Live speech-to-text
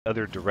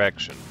other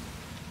direction.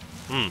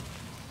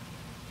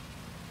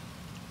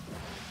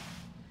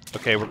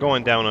 Okay, we're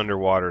going down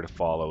underwater to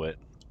follow it.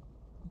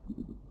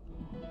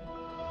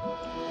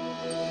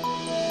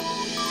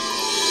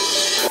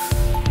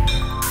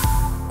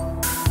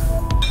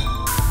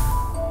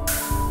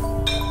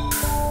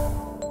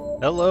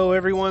 Hello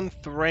everyone,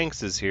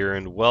 Thranxes here,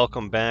 and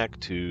welcome back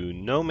to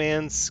No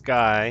Man's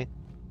Sky,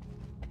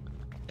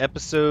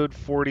 episode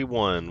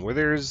 41, where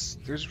there's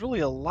really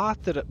a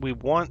lot that we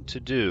want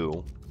to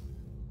do.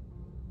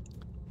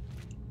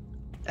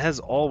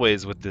 As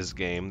always with this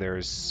game, there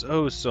is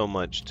so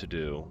much to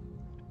do.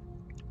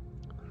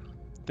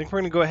 I think we're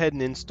going to go ahead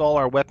and install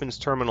our weapons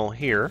terminal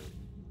here.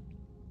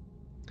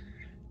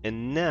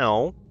 And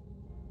now,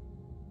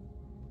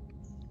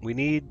 we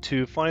need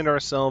to find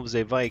ourselves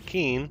a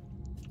Viking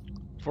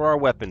for our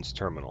weapons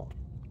terminal.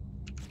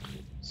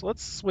 So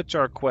let's switch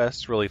our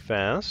quest really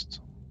fast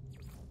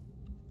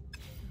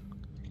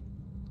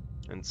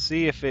and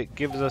see if it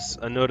gives us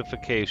a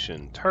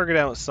notification. Target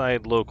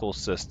outside local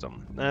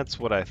system. That's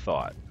what I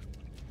thought.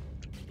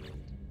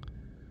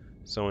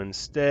 So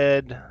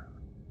instead,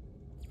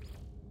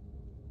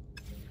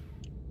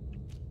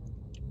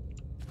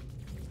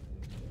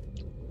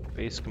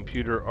 base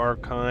computer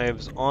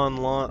archives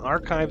online,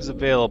 archives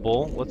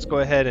available. Let's go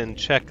ahead and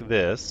check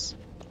this.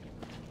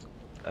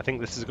 I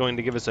think this is going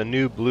to give us a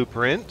new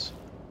blueprint,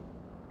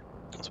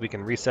 so we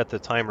can reset the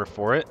timer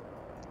for it.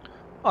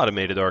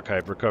 Automated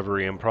archive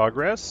recovery in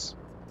progress.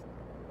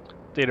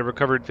 Data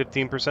recovered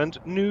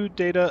 15%. New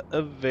data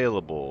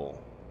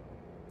available.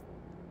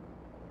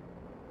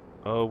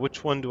 Oh,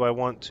 which one do I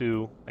want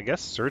to, I guess,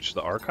 search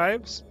the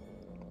archives?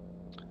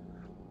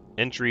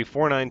 Entry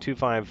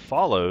 4925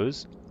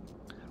 follows.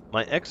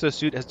 My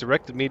exosuit has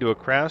directed me to a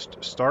crashed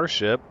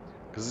starship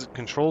because its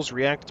controls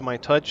react to my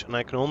touch and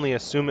I can only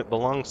assume it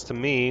belongs to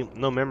me.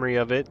 No memory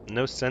of it,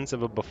 no sense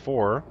of a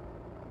before.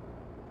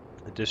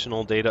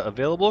 Additional data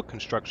available,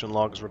 construction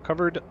logs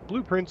recovered,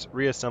 blueprints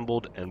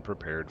reassembled and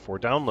prepared for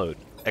download.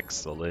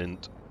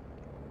 Excellent.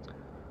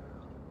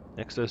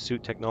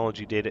 Exosuit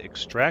technology data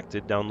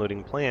extracted,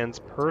 downloading plans,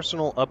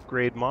 personal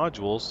upgrade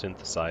modules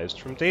synthesized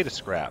from data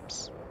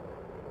scraps.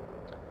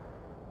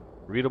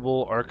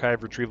 Readable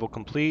archive retrieval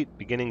complete,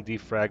 beginning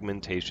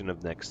defragmentation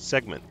of next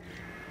segment.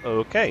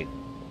 Okay.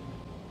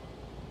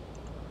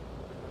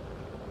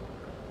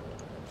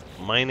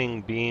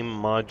 Mining beam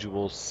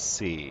module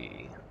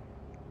C.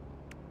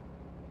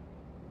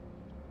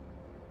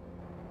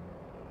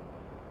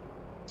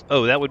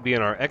 Oh, that would be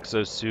in our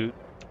exosuit.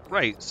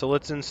 Right, so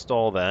let's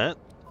install that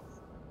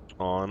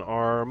on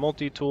our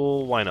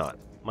multi-tool. Why not?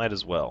 Might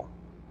as well.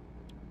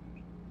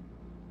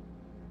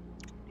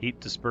 Heat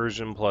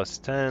dispersion plus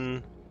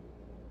 10.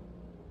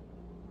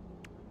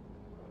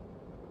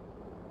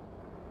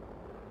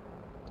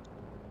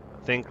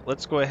 I think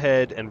let's go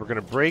ahead and we're going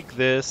to break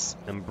this,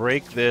 and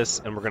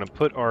we're going to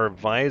put our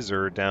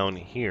visor down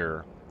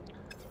here.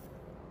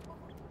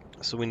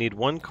 So we need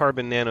 1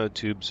 carbon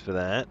nanotubes for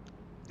that,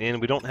 and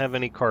we don't have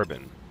any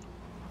carbon.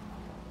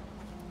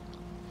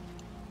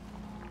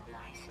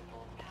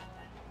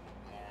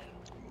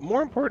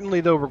 More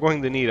importantly, though, we're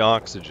going to need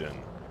oxygen.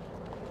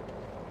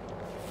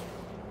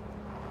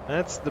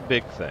 That's the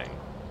big thing.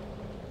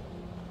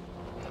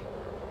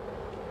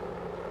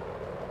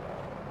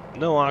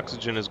 No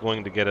oxygen is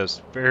going to get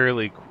us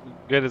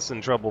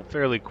in trouble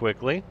fairly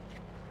quickly.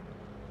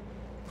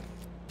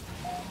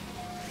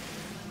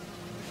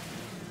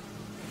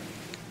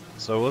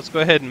 So let's go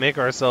ahead and make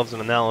ourselves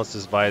an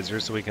analysis visor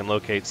so we can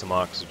locate some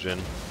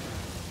oxygen,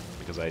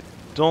 because I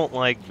don't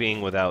like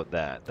being without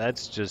that.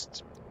 That's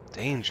just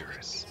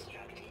dangerous.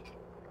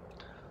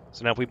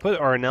 So now if we put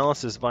our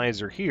analysis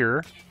visor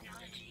here,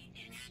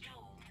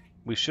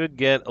 we should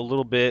get a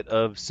little bit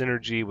of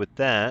synergy with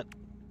that.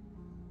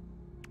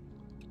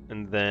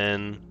 And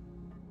then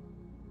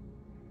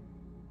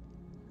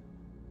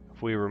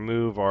if we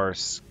remove our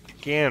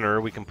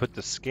scanner, we can put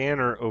the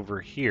scanner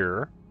over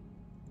here.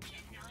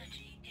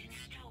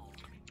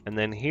 And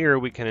then here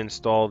we can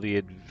install the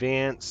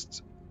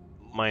advanced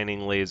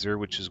mining laser,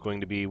 which is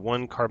going to be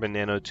 1 carbon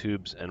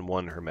nanotubes and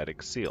 1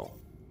 hermetic seal.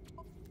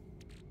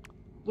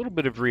 A little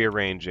bit of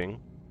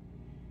rearranging.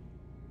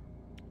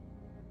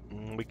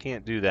 We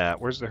can't do that.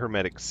 Where's the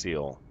hermetic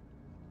seal?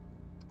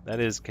 That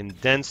is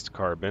condensed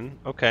carbon.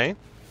 Okay.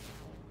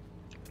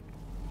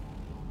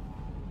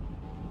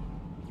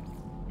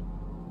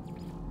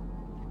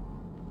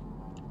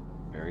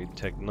 Buried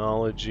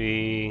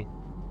technology.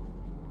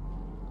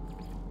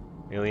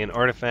 Alien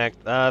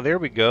artifact. There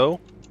we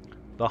go.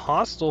 The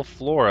hostile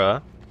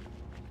flora,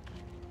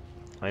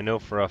 I know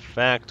for a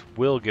fact,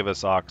 will give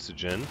us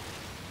oxygen.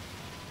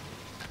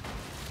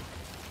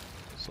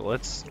 So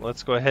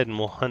let's go ahead and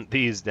we'll hunt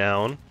these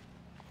down.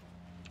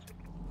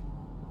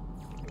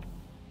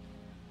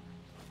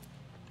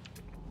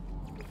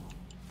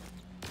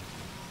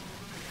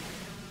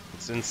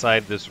 It's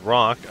inside this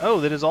rock.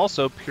 Oh, that is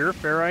also pure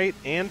ferrite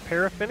and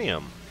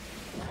paraffinium.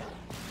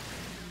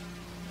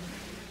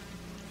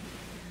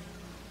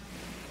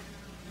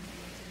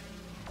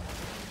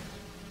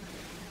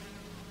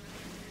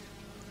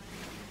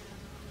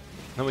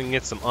 Then we can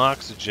get some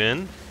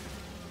oxygen.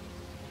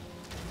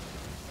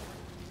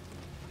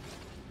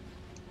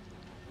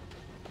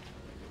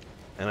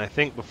 And I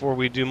think before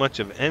we do much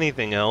of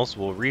anything else,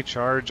 we'll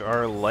recharge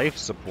our life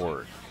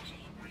support.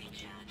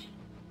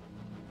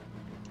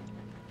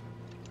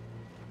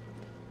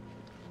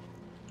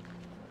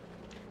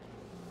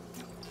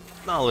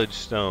 Knowledge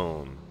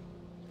stone.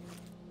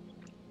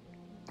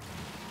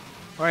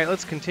 Alright,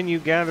 let's continue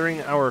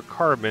gathering our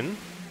carbon.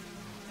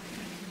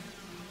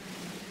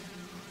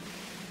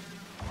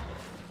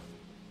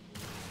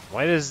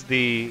 Why does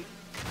the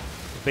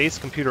Base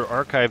Computer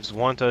Archives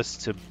want us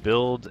to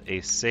build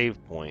a save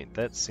point?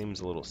 That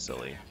seems a little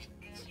silly.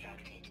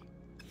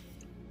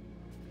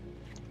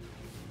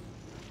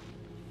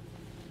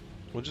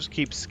 We'll just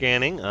keep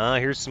scanning.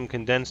 Here's some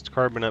condensed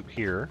carbon up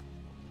here.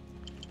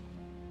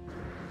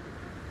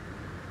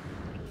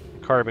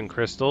 Carbon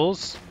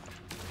crystals.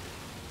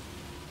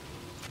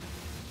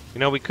 You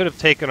know, we could have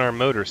taken our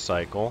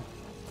motorcycle.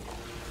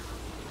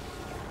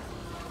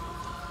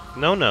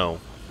 No.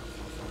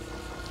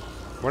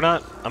 I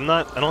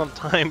don't have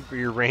time for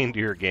your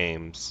reindeer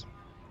games.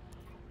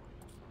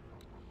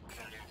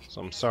 So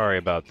I'm sorry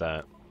about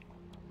that.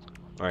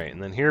 Alright,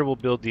 and then here we'll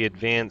build the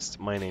advanced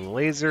mining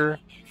laser.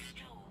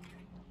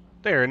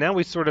 There, now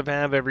we sort of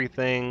have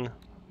everything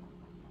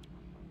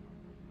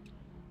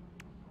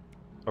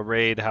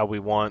arrayed how we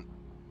want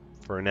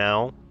for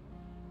now.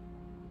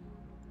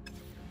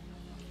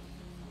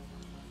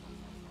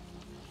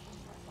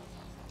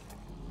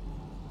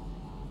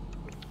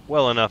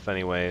 Well enough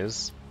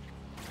anyways.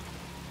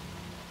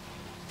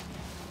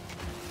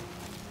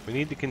 We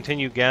need to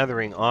continue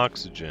gathering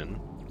oxygen.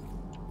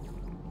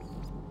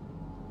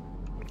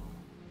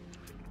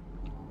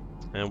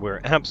 And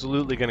we're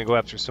absolutely going to go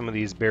after some of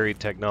these buried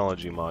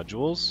technology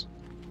modules.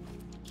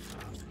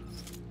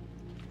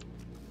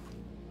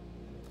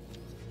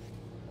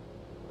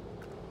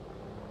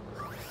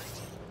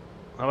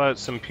 How about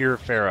some pure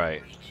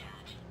ferrite?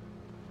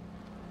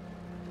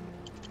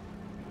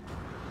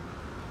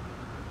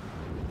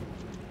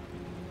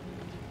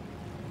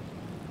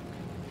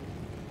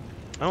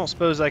 I don't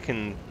suppose I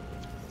can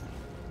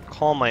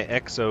call my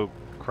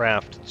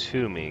exocraft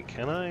to me,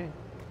 can I?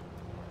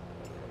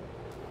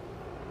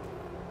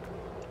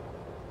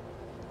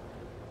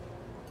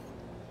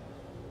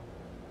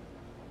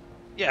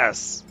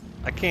 Yes,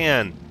 I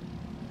can.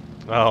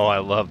 Oh, I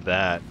love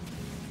that.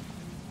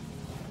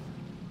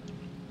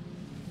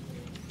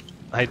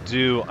 I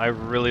do. I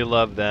really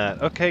love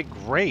that. Okay,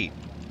 great.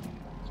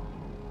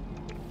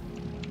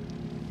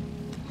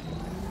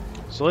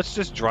 So let's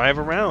just drive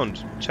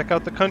around, check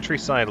out the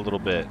countryside a little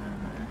bit.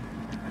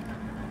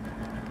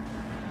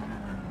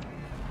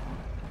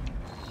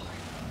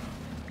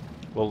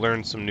 We'll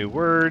learn some new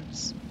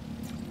words.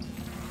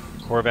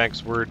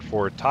 Korvac's word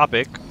for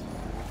topic.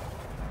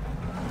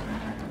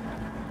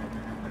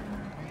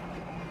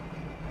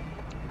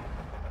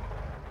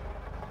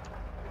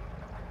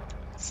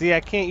 See, I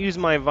can't use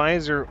my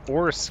visor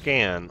or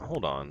scan.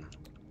 Hold on.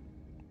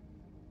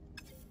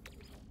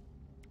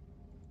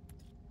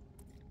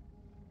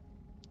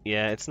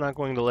 Yeah, it's not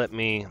going to let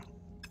me...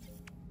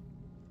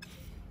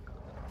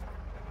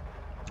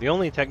 The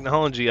only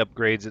technology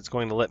upgrades it's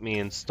going to let me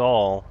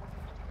install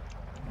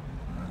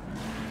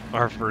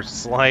are for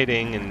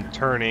sliding and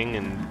turning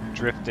and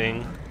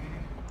drifting.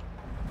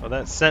 Oh,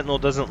 that sentinel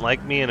doesn't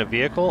like me in a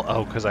vehicle?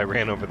 Oh, because I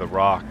ran over the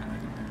rock.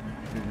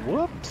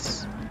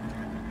 Whoops.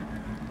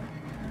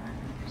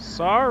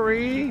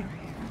 Sorry.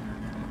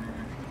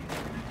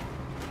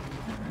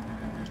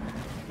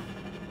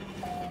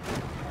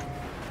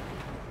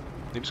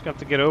 You just got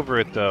to get over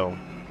it, though.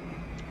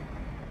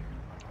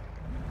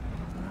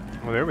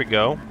 Well, there we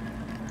go.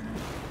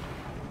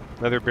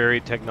 Another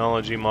buried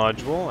technology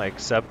module. I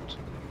accept.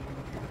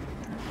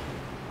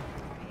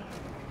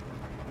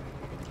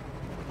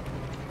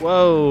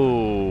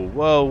 Whoa!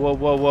 Whoa, whoa,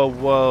 whoa, whoa,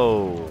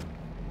 whoa.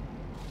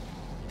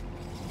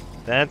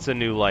 That's a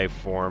new life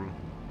form.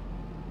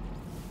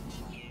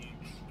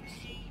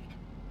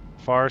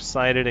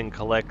 Far-sighted and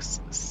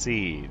collects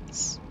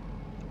seeds.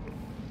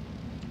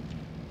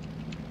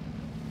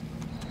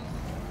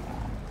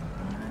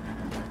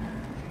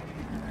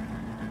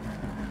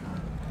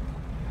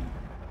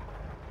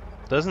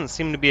 Doesn't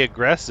seem to be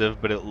aggressive,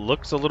 but it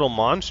looks a little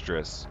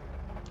monstrous.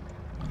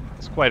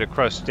 It's quite a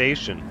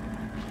crustacean.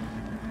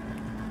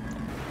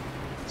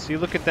 See,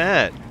 look at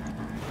that.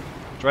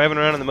 Driving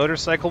around on the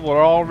motorcycle,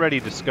 we're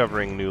already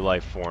discovering new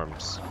life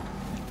forms.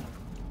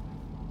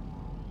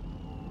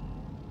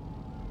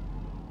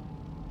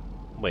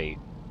 Wait.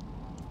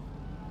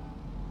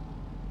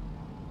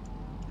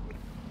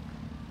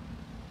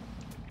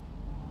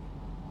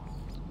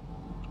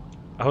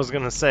 I was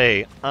gonna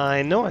say,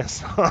 I know I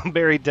saw a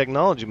buried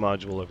technology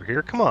module over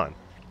here. Come on.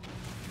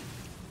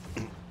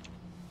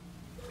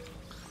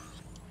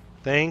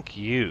 Thank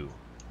you.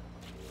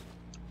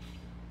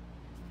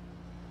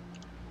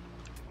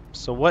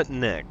 So what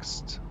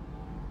next?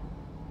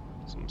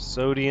 Some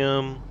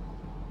sodium.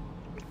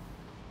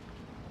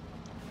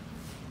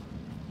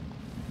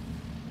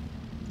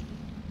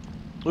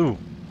 Ooh,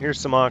 here's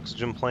some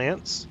oxygen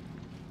plants.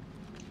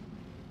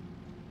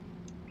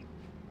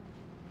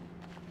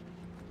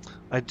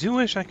 I do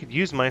wish I could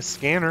use my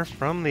scanner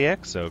from the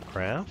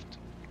exocraft.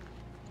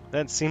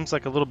 That seems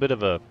like a little bit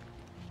of a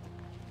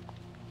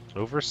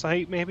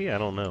oversight, maybe? I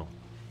don't know.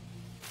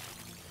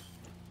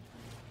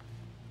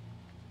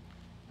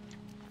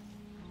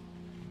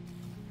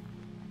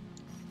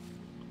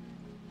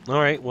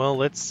 Alright, well,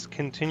 let's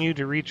continue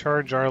to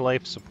recharge our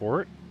life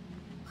support.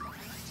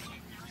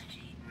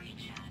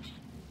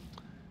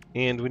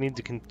 And we need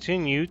to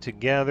continue to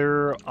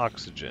gather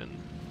oxygen.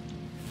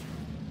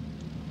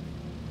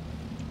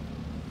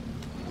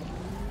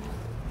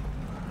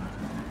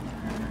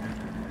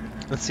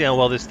 Let's see how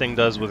well this thing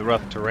does with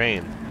rough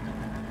terrain.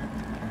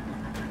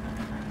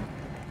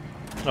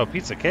 Oh,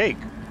 piece of cake.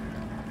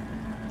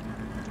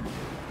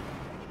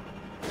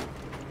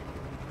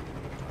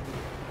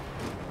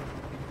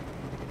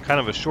 Kind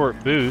of a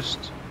short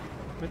boost.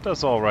 It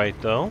does all right,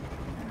 though.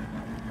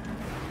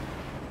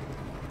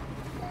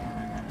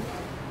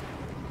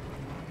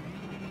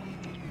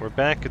 We're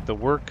back at the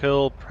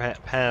Workhill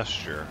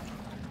pasture.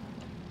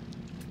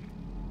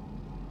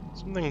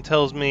 Something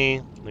tells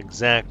me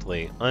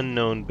exactly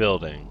unknown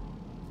building.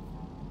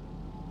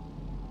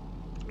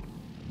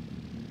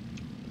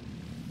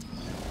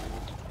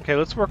 Okay,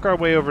 let's work our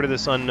way over to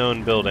this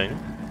unknown building.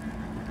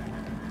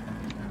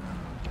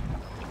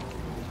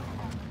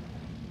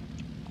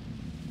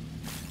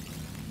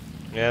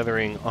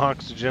 Gathering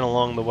oxygen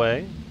along the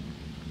way.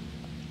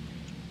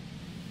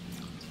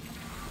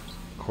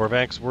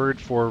 Korvac's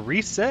word for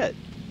reset.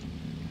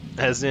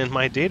 As in,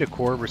 my data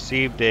core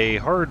received a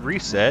hard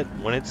reset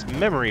when its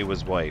memory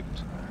was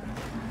wiped.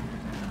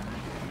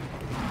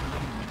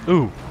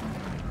 Ooh.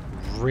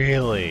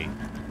 Really?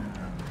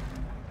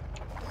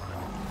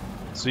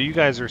 So you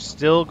guys are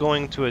still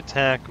going to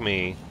attack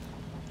me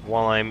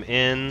while I'm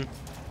in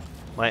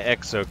my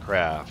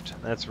exocraft.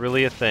 That's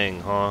really a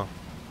thing, huh?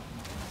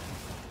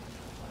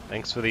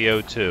 Thanks for the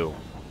O2.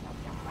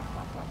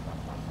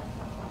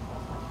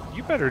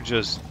 You better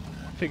just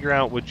figure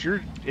out what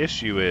your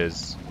issue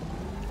is.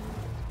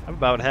 I've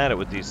about had it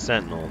with these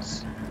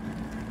sentinels.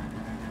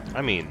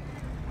 I mean,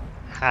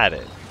 had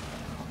it.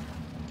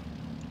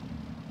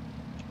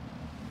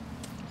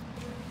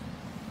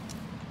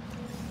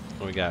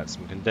 We got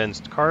some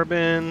condensed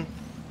carbon.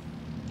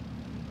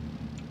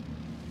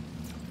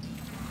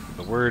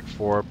 The word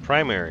for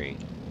primary.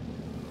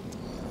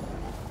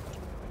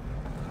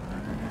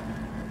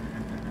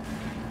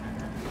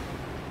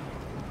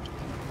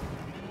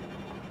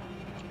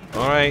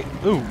 Alright.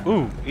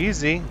 Ooh,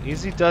 easy.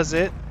 Easy does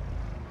it.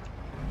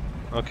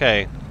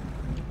 Okay.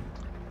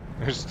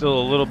 There's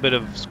still a little bit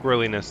of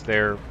squirreliness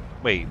there.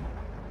 Wait.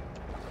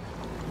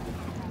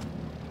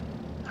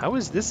 How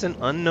is this an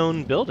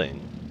unknown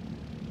building?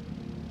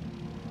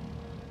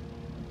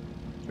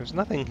 There's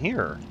nothing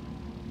here.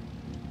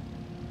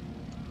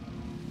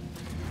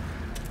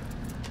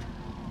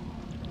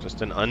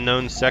 Just an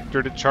unknown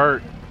sector to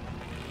chart.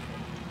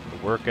 The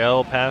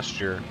Workhill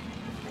pasture.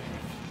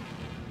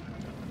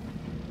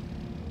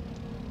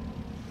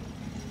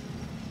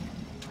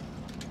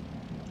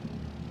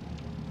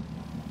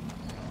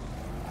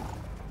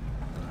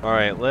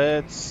 Alright,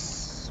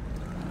 let's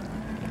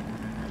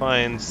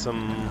find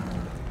some...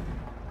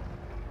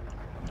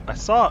 I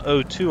saw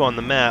O2 on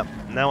the map,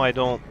 now I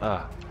don't...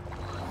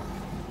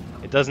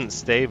 It doesn't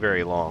stay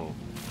very long.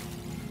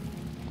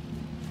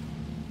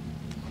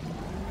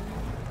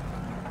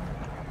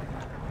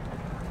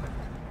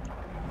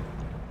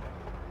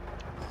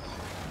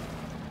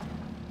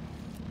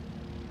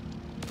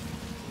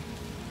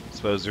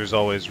 Suppose there's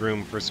always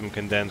room for some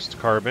condensed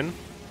carbon.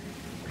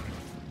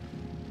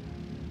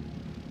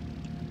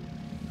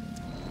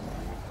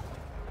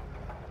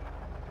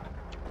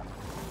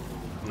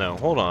 No,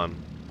 hold on.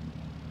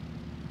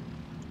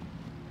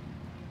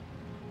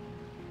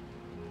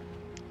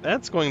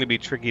 That's going to be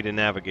tricky to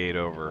navigate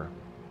over.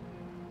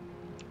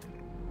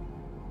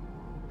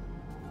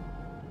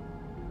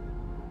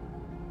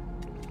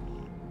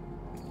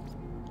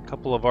 A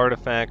couple of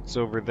artifacts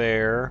over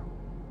there.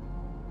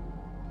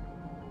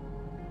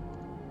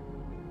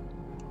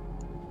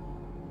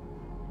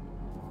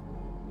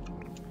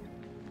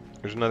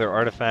 There's another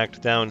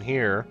artifact down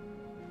here.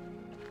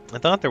 I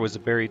thought there was a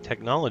buried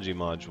technology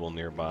module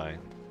nearby.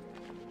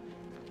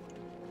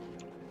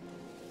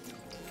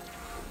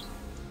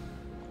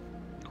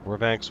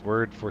 Korvac's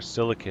word for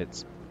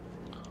silicates.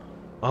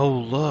 Oh,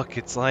 look,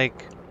 it's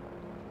like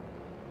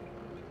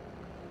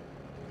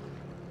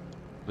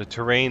the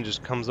terrain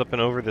just comes up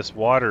and over this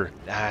water.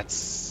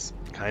 That's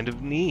kind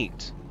of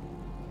neat.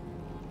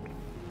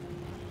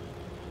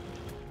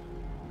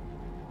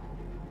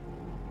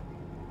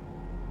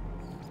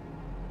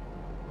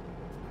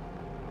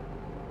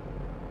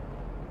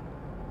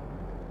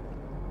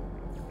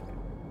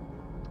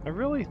 I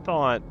really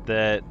thought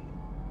that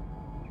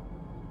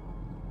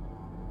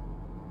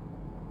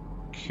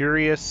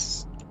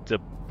curious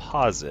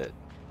deposit.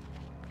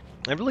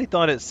 I really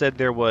thought it said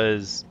there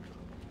was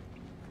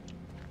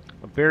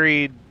a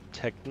buried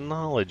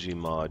technology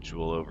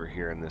module over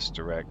here in this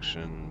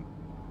direction,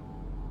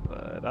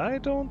 but I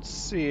don't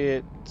see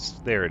it.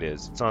 There it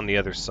is. It's on the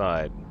other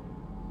side.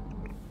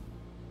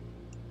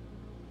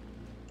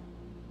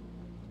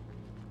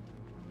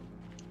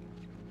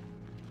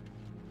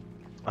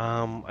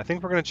 I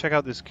think we're going to check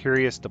out this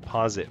curious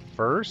deposit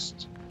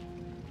first,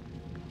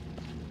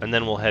 and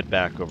then we'll head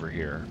back over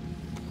here.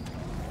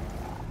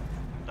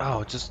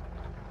 Oh, just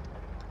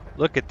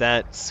look at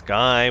that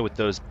sky with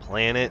those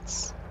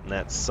planets and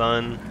that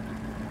sun.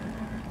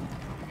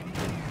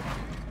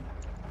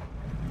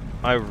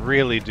 I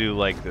really do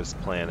like this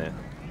planet.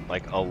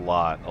 Like, a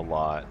lot, a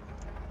lot.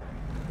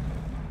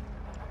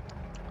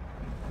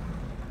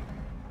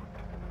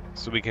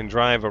 So we can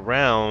drive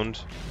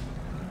around,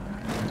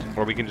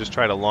 or we can just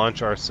try to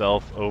launch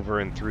ourselves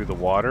over and through the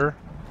water.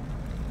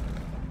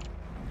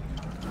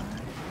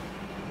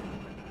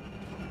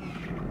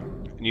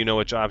 You know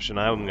which option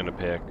I'm going to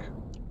pick.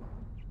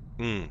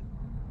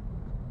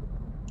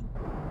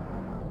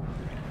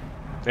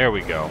 There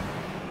we go.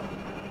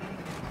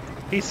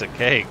 Piece of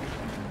cake.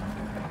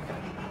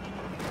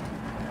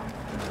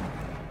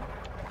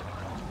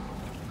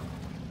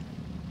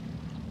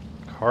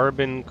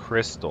 Carbon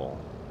crystal.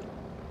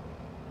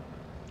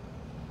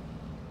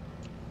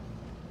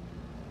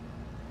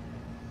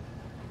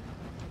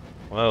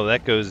 Whoa,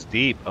 that goes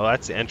deep. Oh,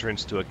 that's the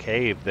entrance to a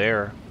cave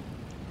there.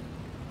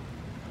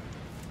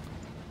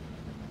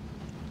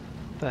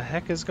 What the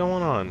heck is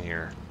going on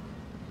here?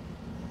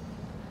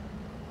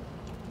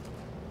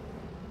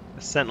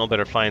 The Sentinel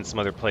better find some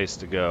other place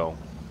to go.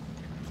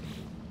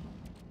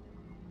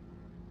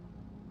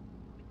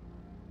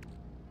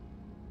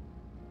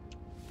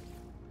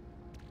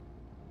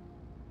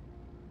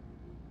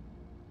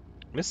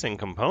 Missing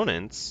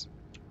components?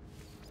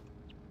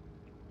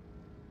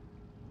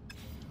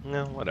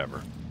 No,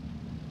 whatever.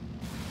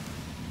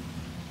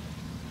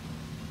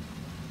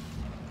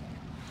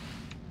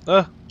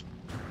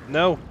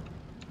 No.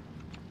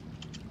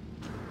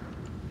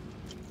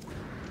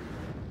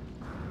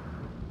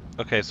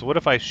 Okay, so what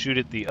if I shoot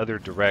it the other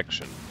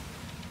direction?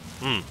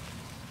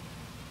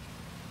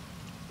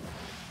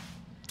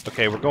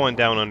 Okay, we're going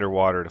down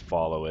underwater to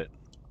follow it.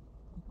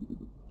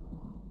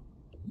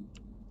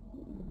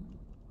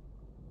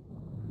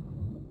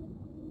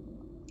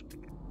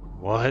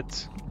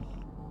 What?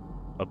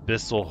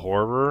 Abyssal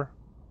horror?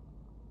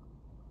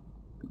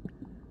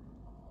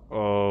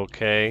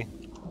 Okay.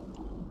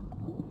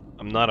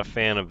 I'm not a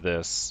fan of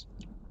this.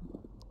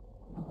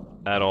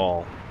 At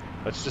all.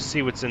 Let's just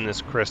see what's in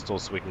this crystal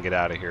so we can get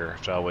out of here,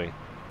 shall we?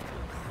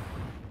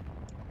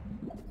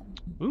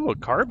 Ooh, a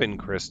carbon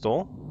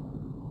crystal.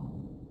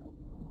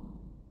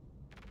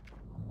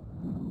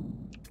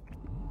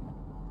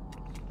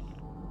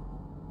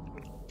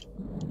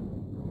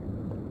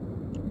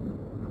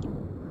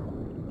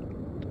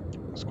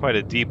 It's quite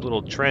a deep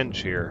little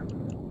trench here.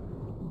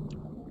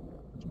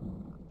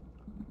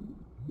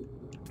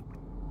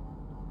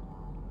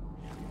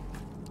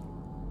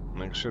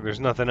 Make sure there's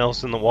nothing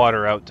else in the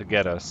water out to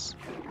get us.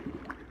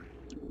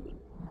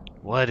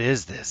 What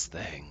is this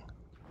thing?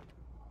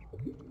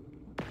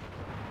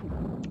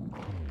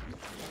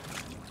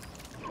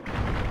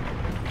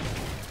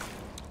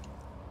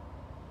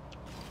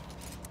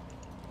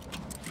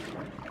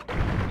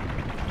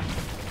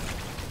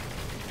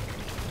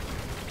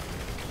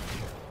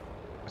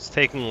 It's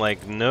taking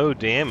like no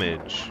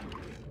damage.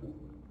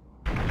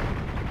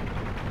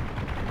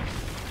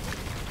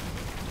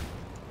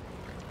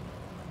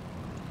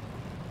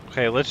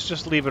 Okay, let's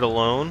just leave it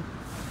alone.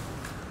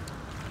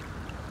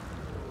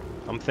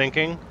 I'm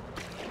thinking.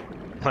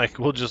 Like,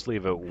 we'll just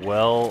leave it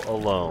well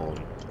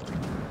alone.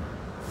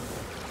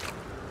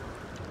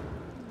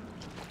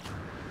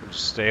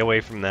 Just stay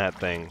away from that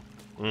thing.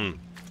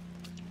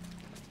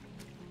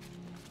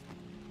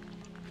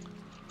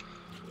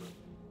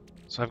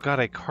 So I've got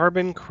a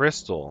carbon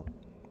crystal.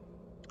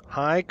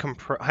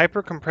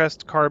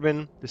 Hyper-compressed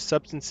carbon. The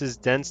substance's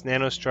dense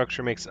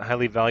nanostructure makes it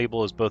highly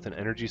valuable as both an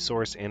energy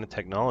source and a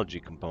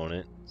technology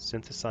component,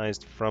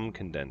 synthesized from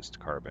condensed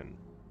carbon.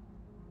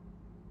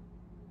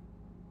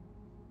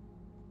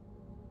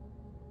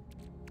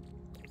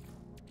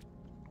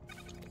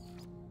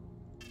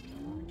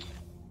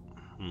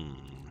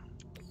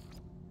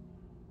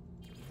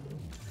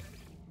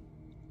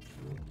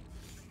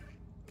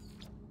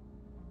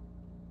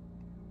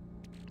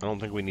 I don't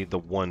think we need the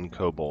one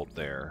cobalt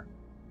there.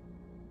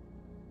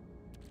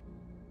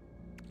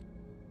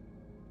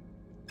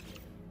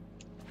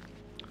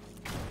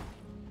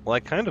 Well, I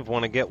kind of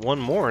want to get one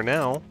more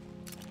now.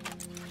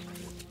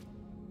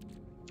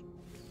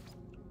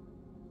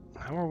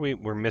 How are we?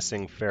 We're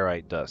missing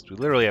ferrite dust. We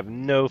literally have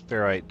no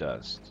ferrite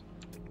dust.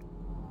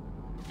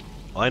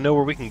 Well, I know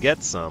where we can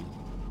get some.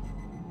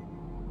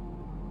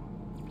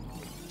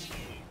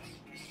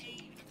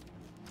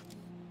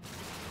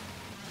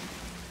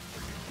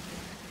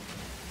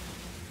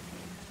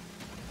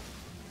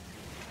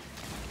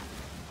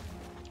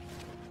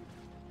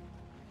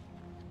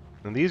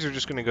 And these are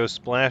just going to go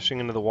splashing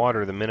into the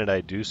water the minute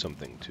I do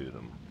something to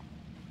them.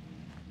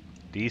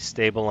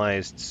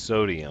 Destabilized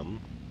sodium.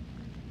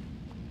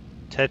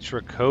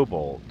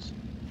 Tetracobalt.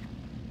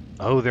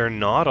 Oh, they're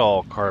not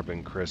all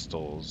carbon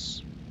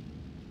crystals.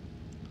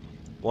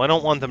 Well, I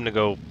don't want them to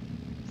go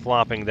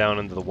flopping down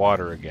into the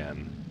water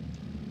again.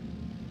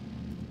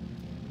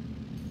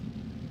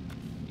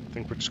 I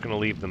think we're just going to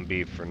leave them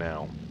be for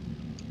now.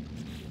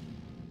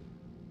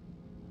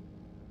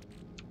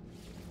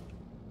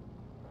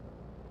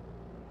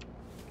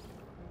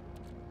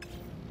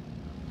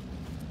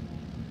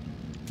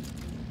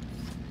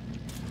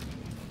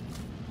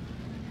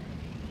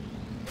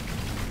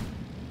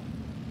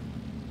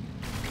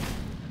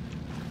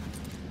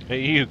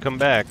 Hey, you, come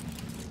back.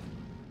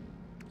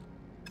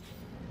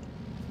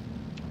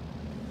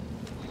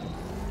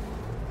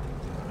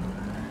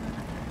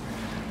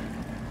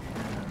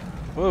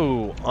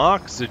 Whoa,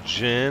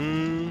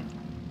 oxygen.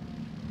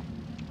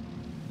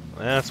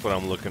 That's what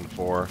I'm looking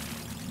for.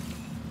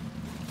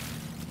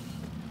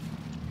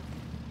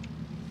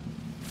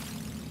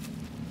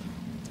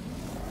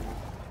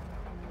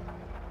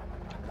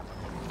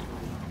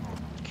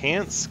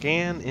 Can't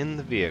scan in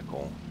the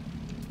vehicle.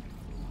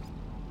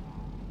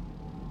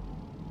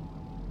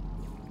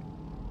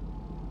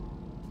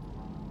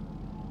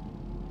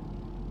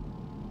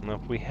 Now,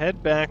 if we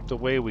head back the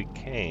way we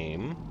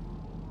came...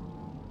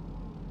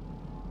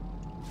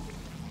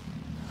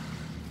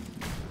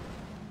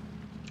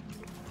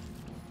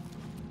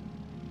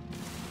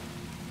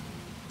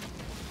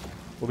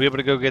 we'll be able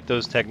to go get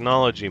those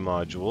technology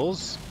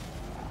modules.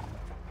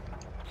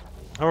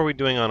 How are we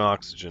doing on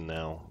oxygen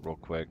now, real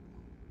quick?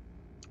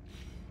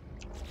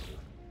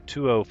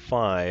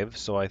 205,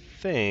 so I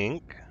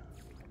think...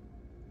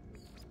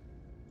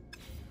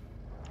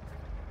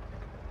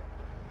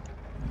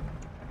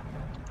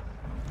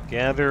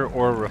 gather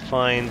or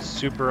refine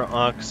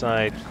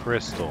superoxide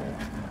crystal.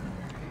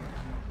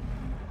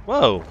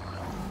 Whoa!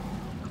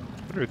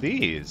 What are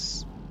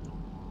these?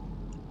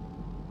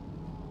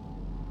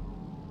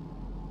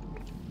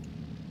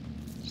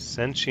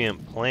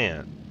 Sentient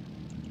plant.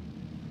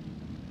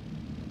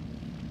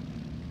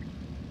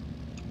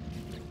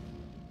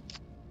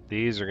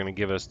 These are going to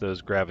give us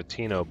those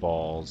gravitino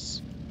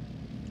balls.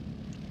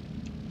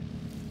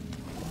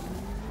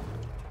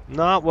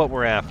 Not what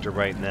we're after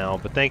right now,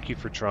 but thank you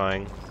for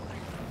trying.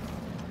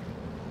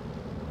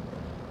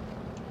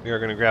 We are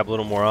going to grab a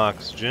little more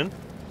oxygen.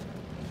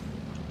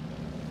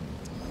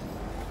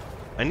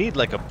 I need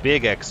like a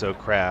big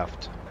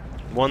exocraft.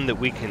 One that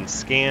we can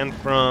scan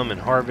from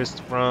and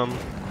harvest from.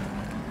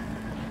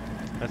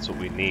 That's what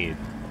we need.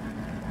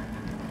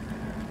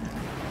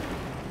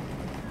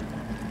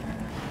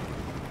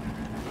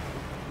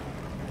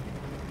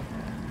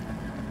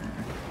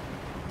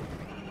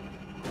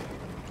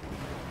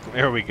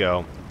 There we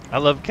go. I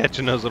love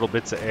catching those little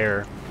bits of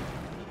air.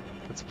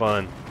 It's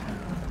fun.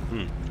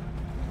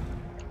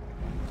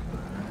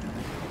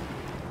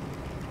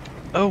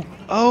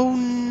 Oh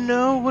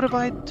no, what have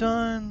I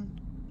done?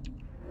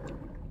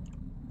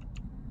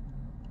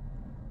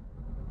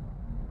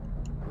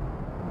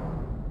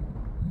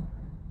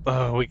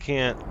 Oh, we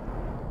can't.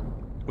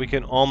 We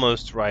can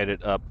almost ride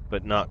it up,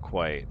 but not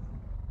quite.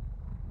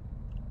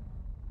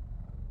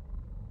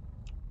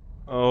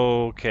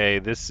 Okay,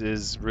 this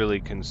is really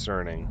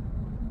concerning.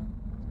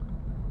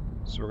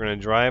 So we're going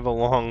to drive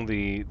along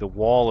the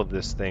wall of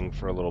this thing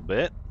for a little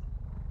bit.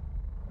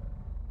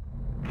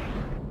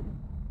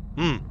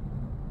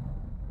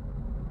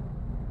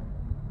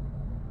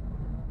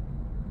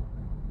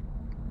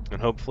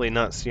 And hopefully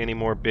not see any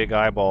more big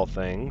eyeball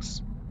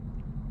things.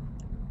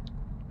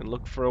 And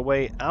look for a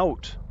way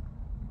out.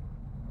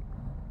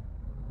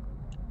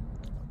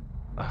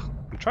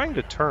 I'm trying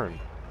to turn.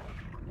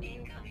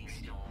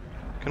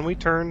 Can we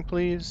turn,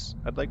 please?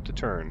 I'd like to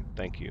turn.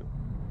 Thank you.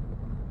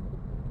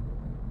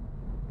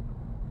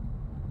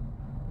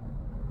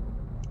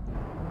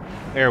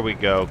 There we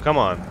go. Come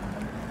on.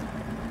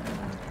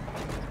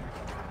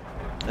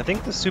 I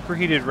think the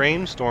superheated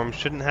rainstorm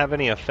shouldn't have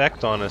any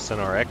effect on us in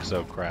our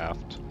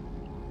exocraft.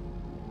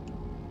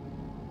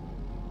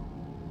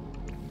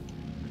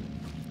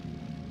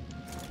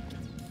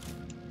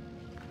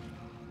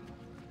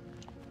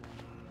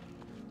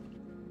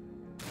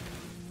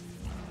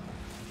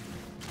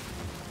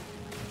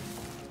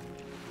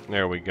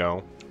 There we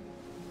go.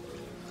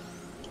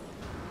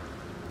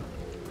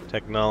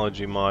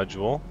 Technology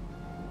module.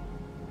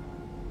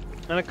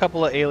 And a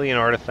couple of alien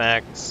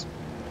artifacts.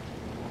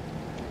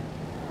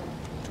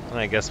 And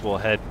I guess we'll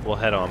head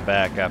on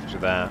back after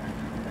that.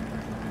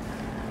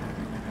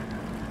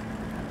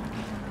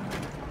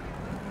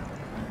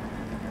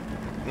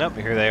 Nope,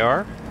 here they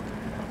are.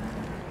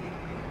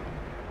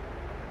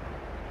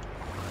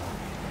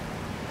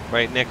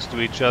 Right next to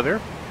each other.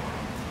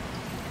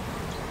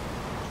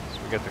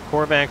 Got the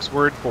Korvac's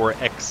word for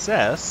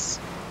excess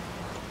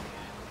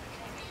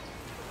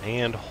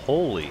and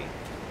holy.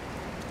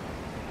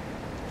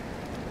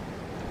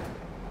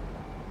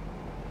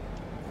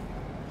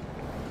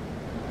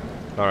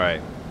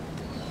 Alright.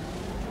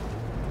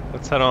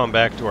 Let's head on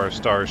back to our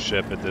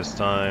starship at this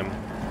time.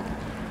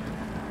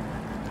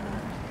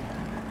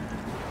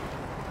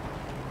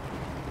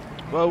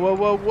 Whoa, whoa,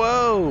 whoa,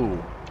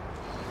 whoa!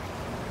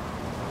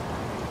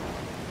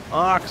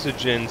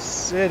 Oxygen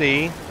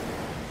City.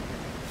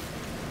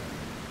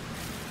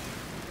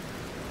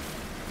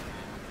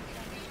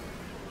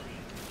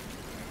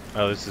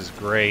 Oh, this is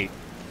great.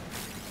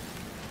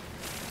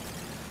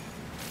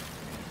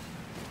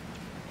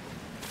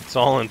 It's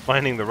all in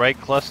finding the right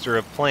cluster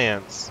of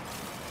plants.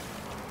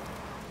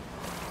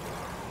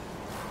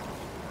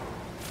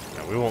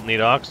 Now, we won't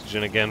need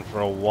oxygen again for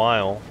a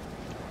while.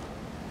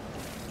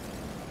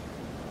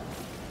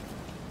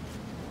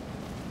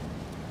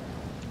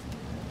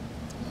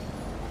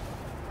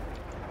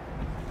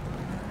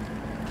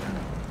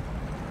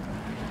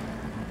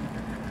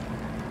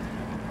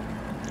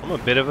 I'm a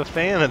bit of a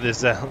fan of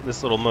this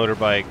little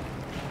motorbike.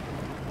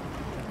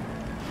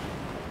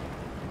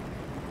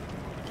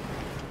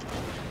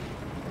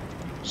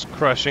 Just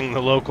crushing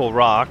the local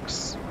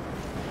rocks.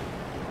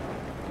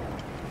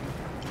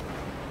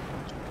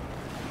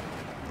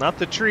 Not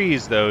the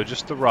trees, though,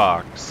 just the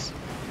rocks.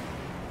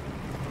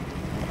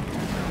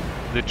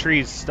 The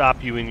trees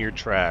stop you in your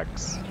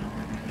tracks.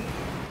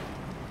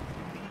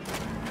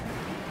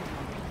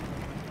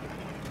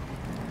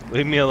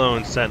 Leave me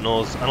alone,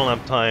 Sentinels. I don't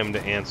have time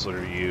to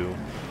answer you.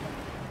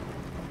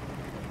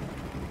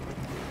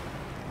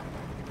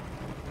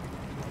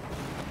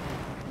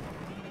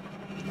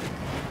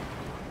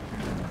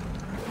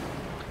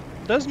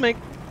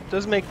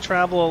 Does make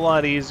travel a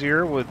lot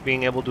easier with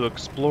being able to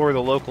explore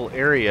the local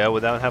area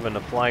without having to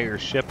fly your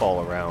ship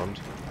all around.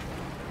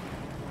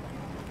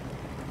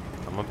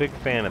 I'm a big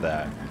fan of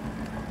that.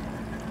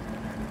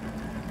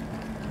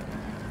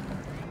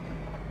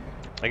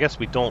 I guess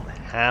we don't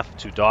have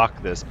to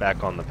dock this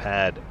back on the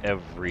pad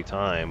every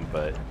time,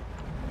 but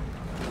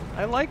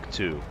I like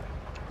to.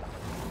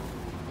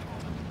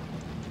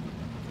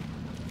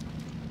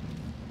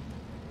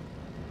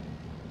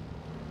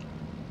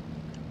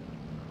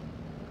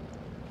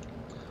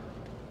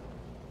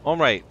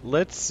 Alright,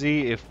 let's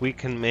see if we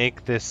can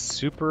make this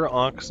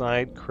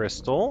superoxide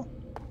crystal.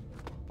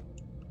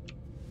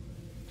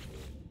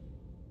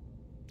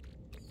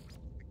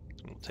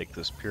 I'll take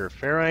this pure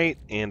ferrite,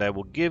 and I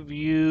will give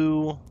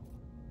you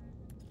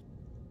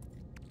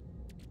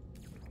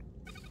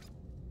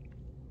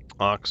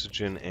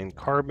oxygen and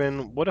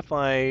carbon. What if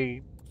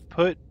I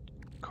put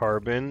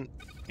carbon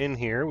in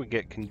here? We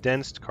get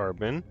condensed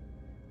carbon.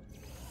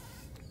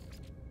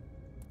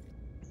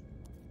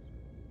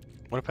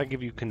 What if I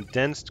give you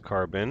condensed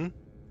carbon?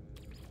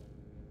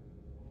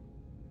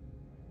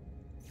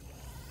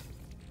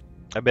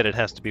 I bet it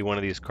has to be one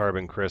of these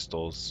carbon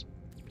crystals.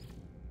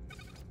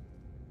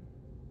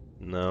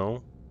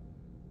 No.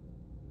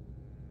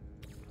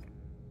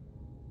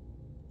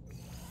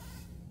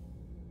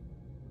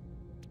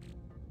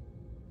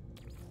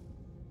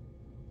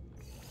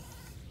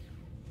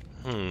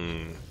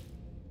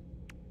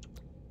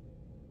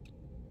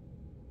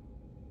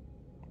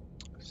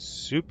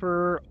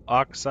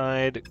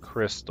 Superoxide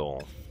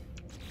crystal.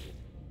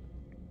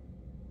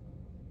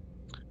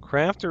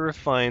 Craft or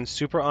refine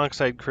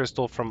superoxide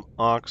crystal from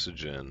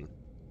oxygen.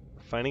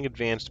 Refining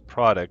advanced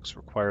products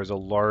requires a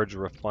large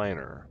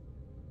refiner.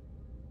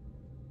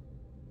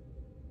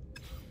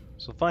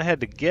 So if I had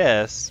to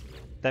guess,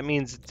 that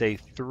means it's a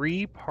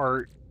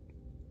 3-part...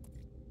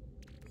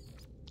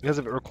 Because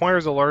if it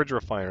requires a large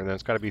refiner, then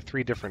it's got to be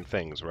 3 different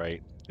things,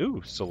 right?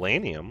 Ooh,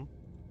 selenium.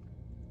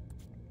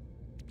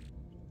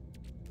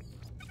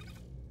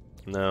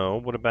 No,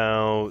 what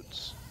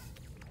about...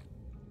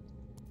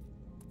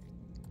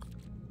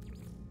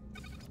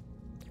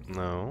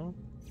 No.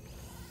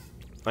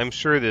 I'm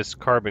sure this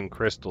carbon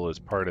crystal is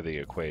part of the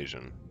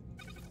equation.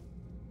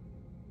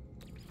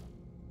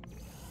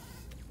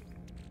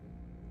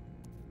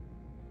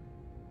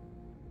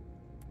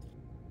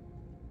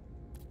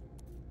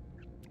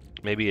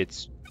 Maybe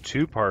it's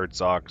 2 parts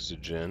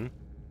oxygen.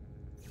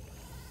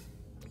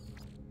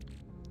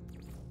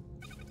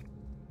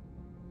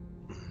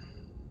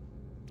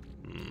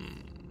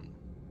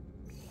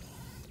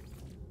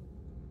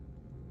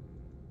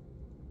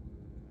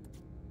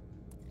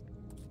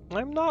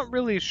 I'm not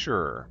really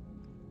sure.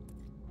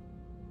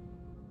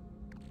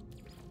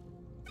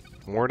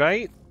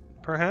 Mordite,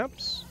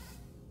 perhaps?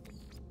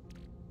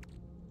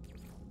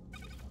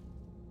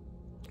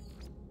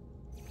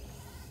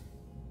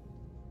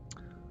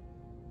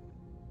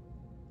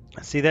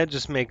 See, that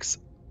just makes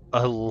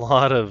a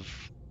lot of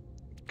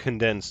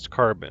condensed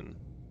carbon.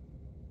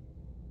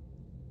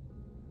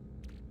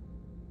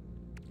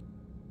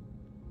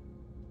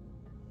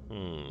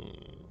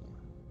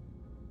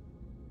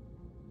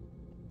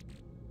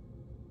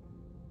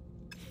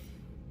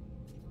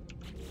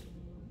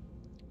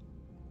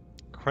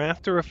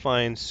 Craft or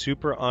refine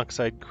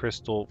superoxide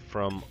crystal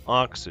from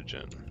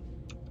oxygen.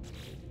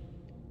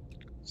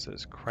 It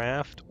says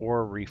craft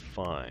or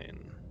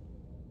refine.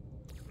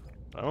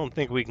 I don't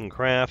think we can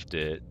craft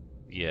it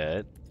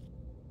yet.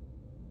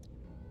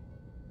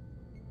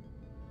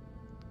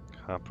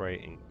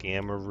 Copyright and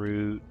gamma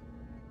root.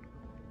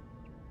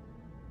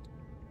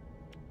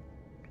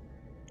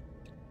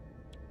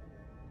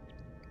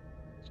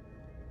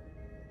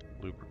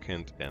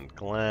 Lubricant and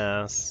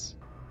glass.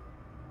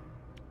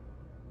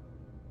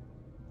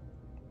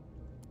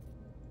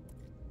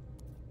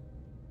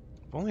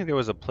 If only there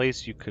was a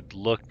place you could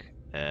look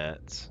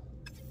at.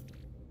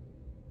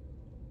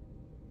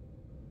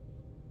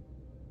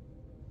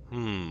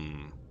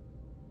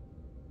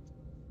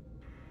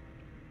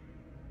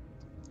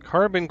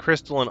 Carbon,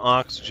 crystal, and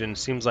oxygen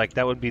seems like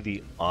that would be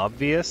the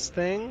obvious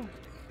thing.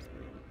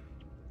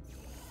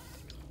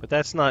 But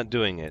that's not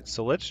doing it.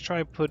 So let's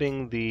try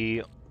putting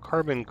the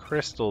carbon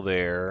crystal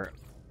there,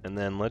 and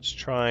then let's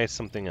try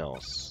something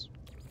else.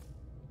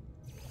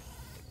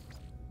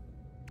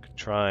 Could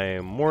try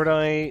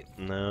mordite.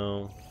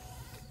 No.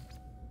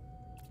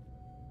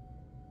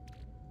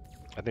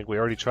 I think we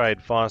already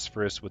tried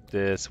phosphorus with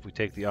this. If we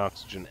take the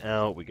oxygen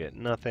out, we get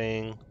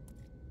nothing.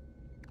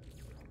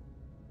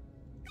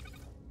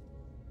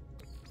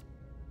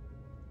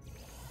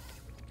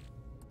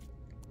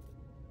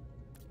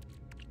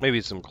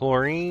 Maybe some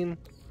chlorine.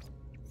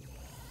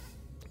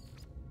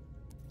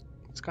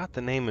 It's got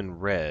the name in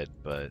red,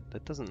 but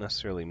that doesn't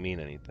necessarily mean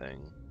anything.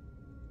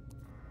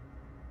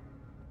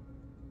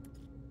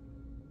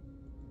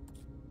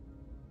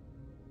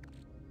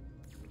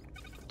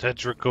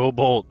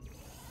 Tetracobalt.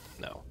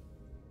 No.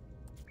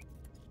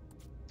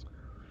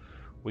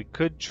 We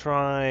could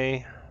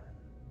try...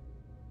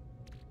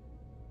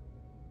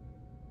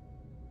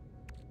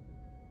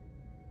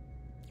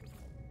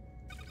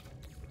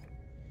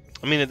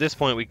 I mean, at this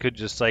point we could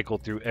just cycle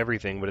through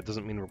everything, but it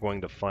doesn't mean we're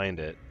going to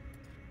find it.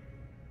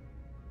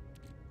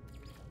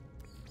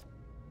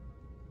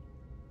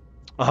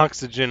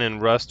 Oxygen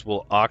and rust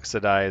will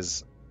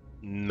oxidize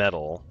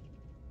metal.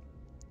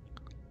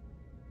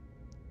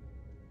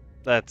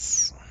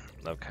 That's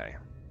okay.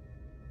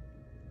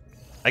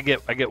 I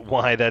get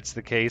why that's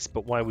the case,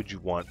 but why would you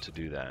want to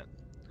do that?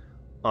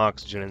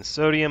 Oxygen and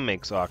sodium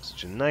makes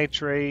oxygen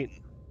nitrate.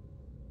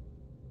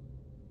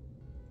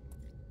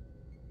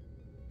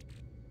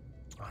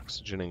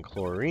 Oxygen and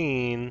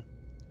chlorine.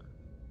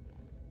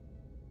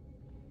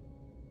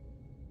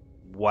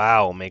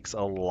 Wow, makes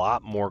a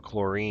lot more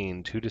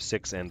chlorine, 2 to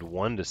 6 and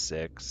 1 to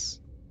 6.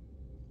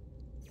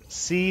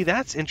 See,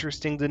 that's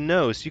interesting to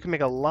know. So you can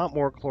make a lot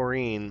more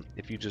chlorine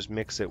if you just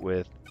mix it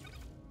with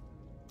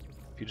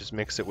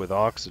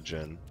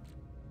oxygen.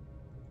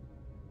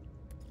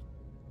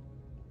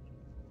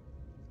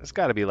 There's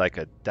got to be like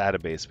a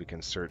database we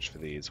can search for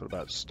these. What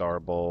about star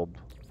bulb?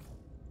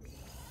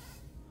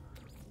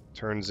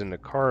 Turns into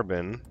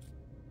carbon.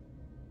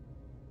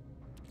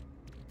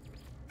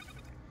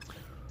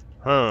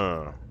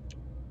 Huh.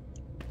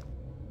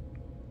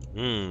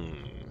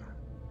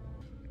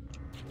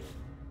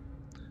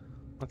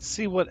 Let's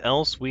see what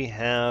else we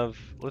have.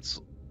 We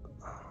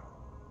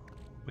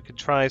could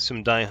try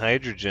some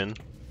dihydrogen.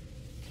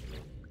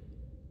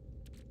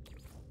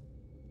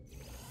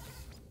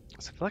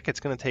 I feel like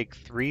it's going to take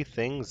 3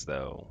 things,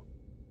 though.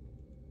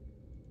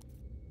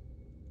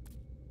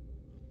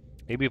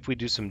 Maybe if we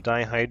do some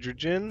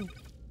dihydrogen,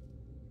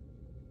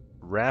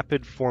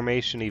 rapid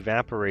formation,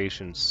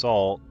 evaporation,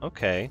 salt.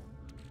 Okay.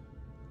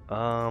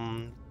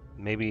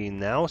 Maybe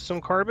now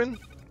some carbon?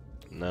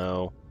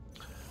 No.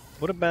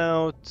 What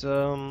about,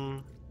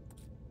 oh,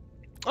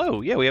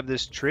 yeah, we have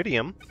this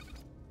tritium.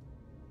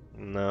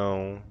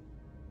 No.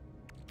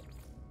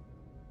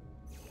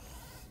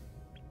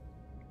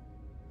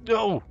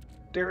 Oh,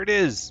 there it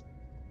is.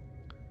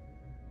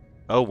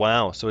 Oh,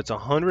 wow. So it's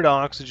 100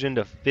 oxygen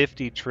to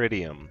 50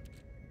 tritium.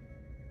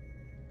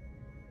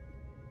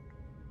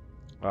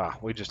 Ah,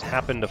 we just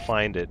happened to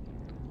find it.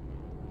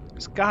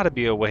 There's got to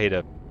be a way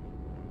to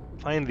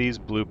find these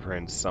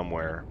blueprints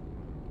somewhere.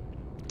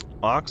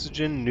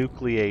 Oxygen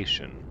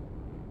nucleation.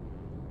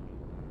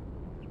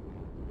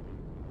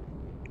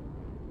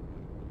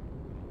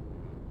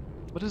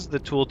 What does the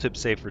tooltip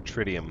say for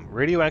tritium?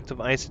 Radioactive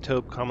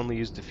isotope commonly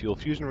used to fuel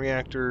fusion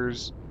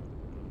reactors.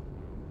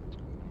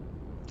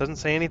 Doesn't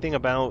say anything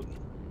about...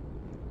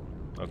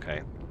 Okay.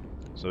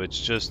 So it's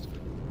just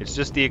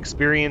the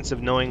experience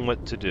of knowing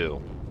what to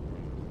do.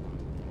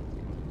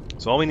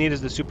 So all we need is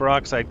the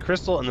superoxide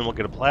crystal, and then we'll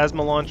get a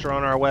plasma launcher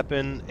on our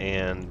weapon,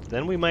 and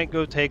then we might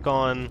go take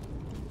on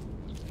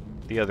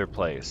the other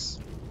place.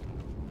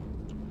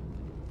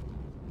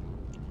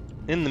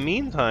 In the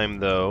meantime,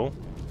 though,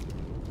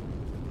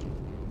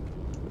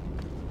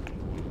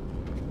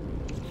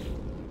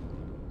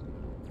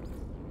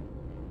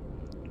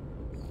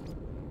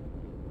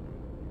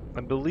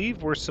 I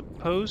believe we're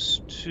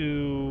supposed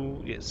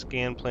to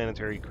scan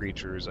planetary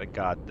creatures. I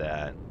got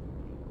that.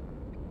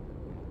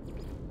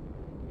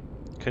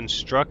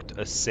 Construct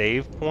a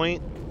save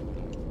point.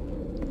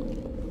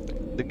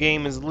 The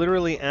game is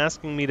literally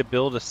asking me to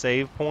build a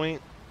save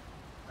point.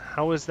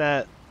 How is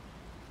that?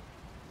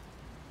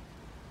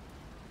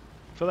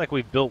 I feel like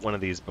we've built one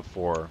of these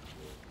before.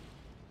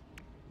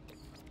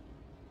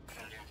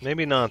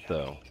 Maybe not,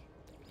 though.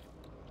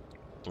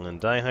 And then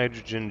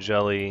dihydrogen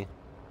jelly.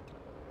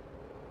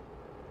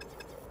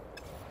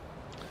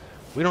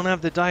 We don't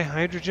have the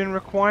dihydrogen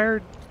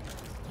required?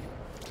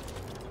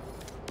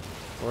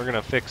 We're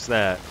gonna fix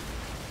that.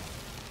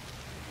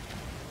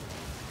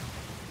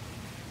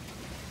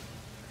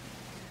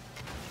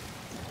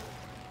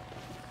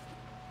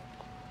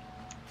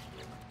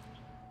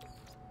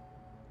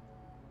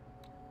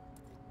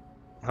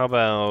 How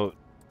about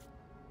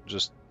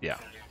just, yeah.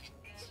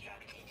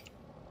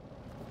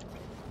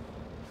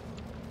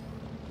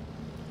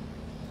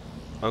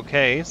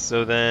 Okay,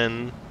 so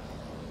then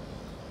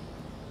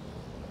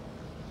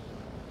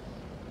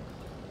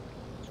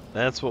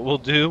That's what we'll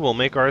do. We'll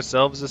make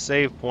ourselves a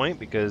save point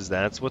because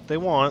that's what they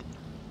want.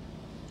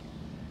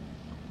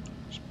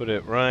 Just put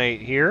it right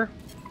here.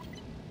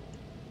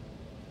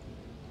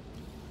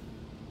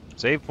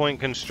 Save point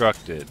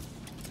constructed.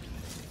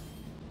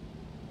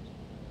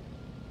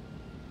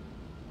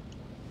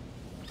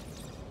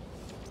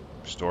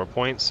 Store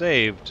point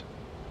saved.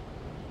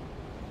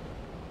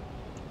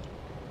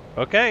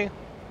 Okay,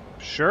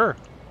 sure.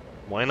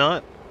 Why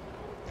not?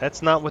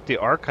 That's not what the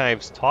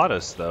archives taught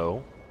us,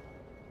 though.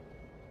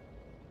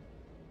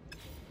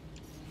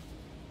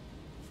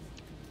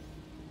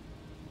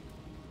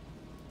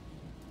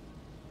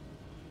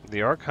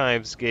 The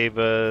archives gave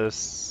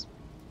us...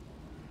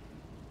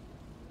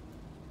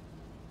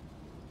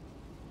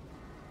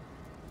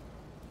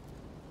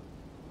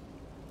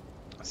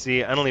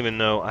 See, I don't even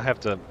know. I have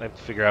to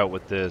figure out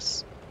what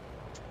this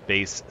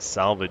base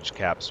salvage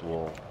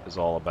capsule is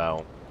all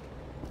about.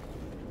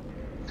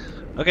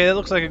 Okay, that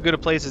looks like as good a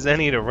place as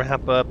any to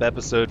wrap up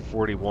episode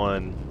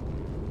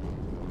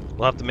 41.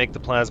 We'll have to make the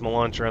plasma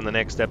launcher on the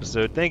next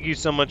episode. Thank you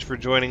so much for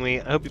joining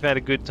me. I hope you've had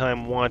a good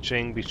time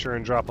watching. Be sure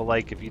and drop a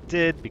like if you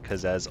did,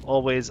 because as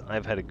always,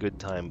 I've had a good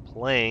time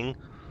playing.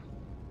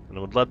 And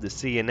I would love to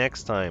see you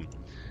next time.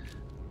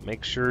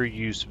 Make sure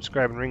you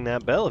subscribe and ring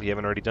that bell if you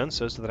haven't already done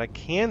so that I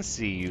can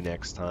see you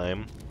next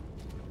time.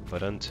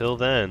 But until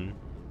then,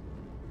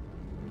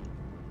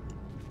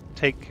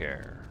 take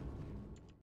care.